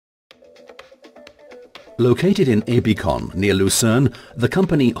Located in Ebikon, near Lucerne, the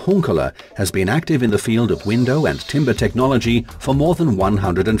company Hunkele has been active in the field of window and timber technology for more than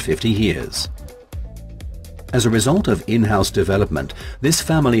 150 years. As a result of in-house development, this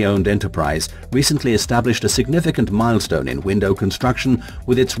family-owned enterprise recently established a significant milestone in window construction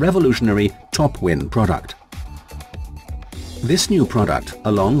with its revolutionary TopWin product. This new product,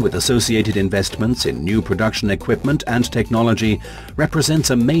 along with associated investments in new production equipment and technology, represents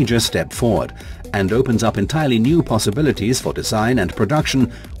a major step forward and opens up entirely new possibilities for design and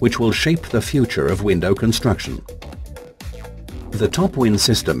production which will shape the future of window construction. The TopWin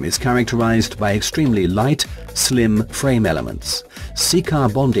system is characterized by extremely light, slim frame elements. SIka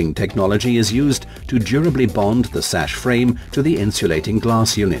bonding technology is used to durably bond the sash frame to the insulating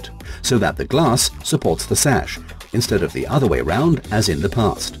glass unit, so that the glass supports the sash, instead of the other way round as in the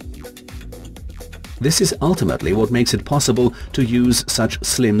past. This is ultimately what makes it possible to use such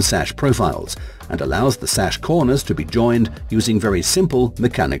slim sash profiles and allows the sash corners to be joined using very simple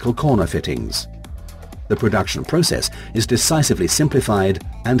mechanical corner fittings. The production process is decisively simplified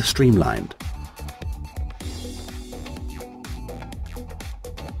and streamlined.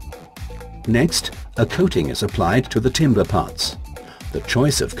 Next, a coating is applied to the timber parts. The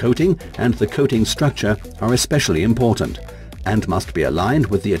choice of coating and the coating structure are especially important and must be aligned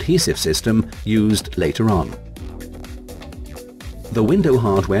with the adhesive system used later on. The window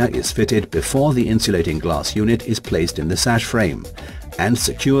hardware is fitted before the insulating glass unit is placed in the sash frame and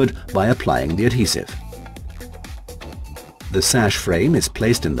secured by applying the adhesive. The sash frame is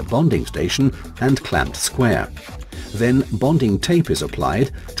placed in the bonding station and clamped square. Then bonding tape is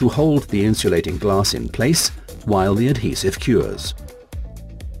applied to hold the insulating glass in place while the adhesive cures.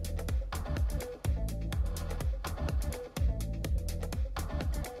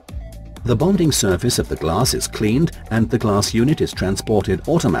 The bonding surface of the glass is cleaned and the glass unit is transported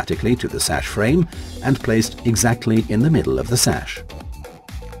automatically to the sash frame and placed exactly in the middle of the sash.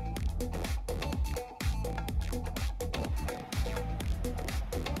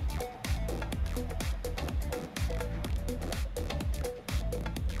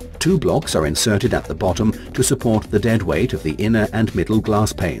 Two blocks are inserted at the bottom to support the dead weight of the inner and middle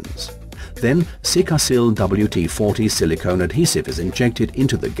glass panes. Then Sikasil WT-40 silicone adhesive is injected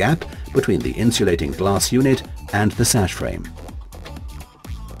into the gap between the insulating glass unit and the sash frame.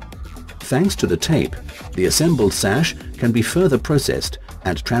 Thanks to the tape, the assembled sash can be further processed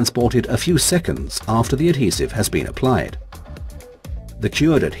and transported a few seconds after the adhesive has been applied. The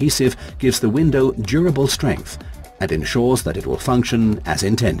cured adhesive gives the window durable strength and ensures that it will function as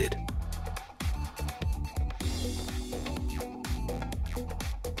intended.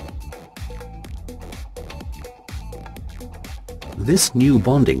 This new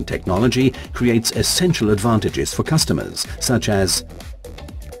bonding technology creates essential advantages for customers, such as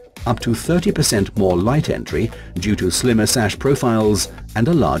up to 30% more light entry due to slimmer sash profiles and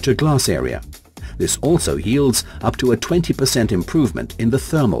a larger glass area. This also yields up to a 20% improvement in the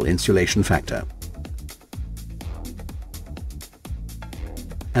thermal insulation factor.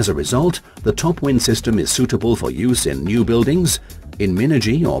 As a result, the TopWin system is suitable for use in new buildings, in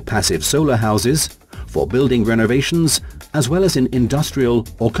mini or passive solar houses, for building renovations, as well as in industrial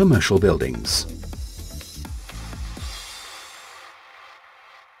or commercial buildings.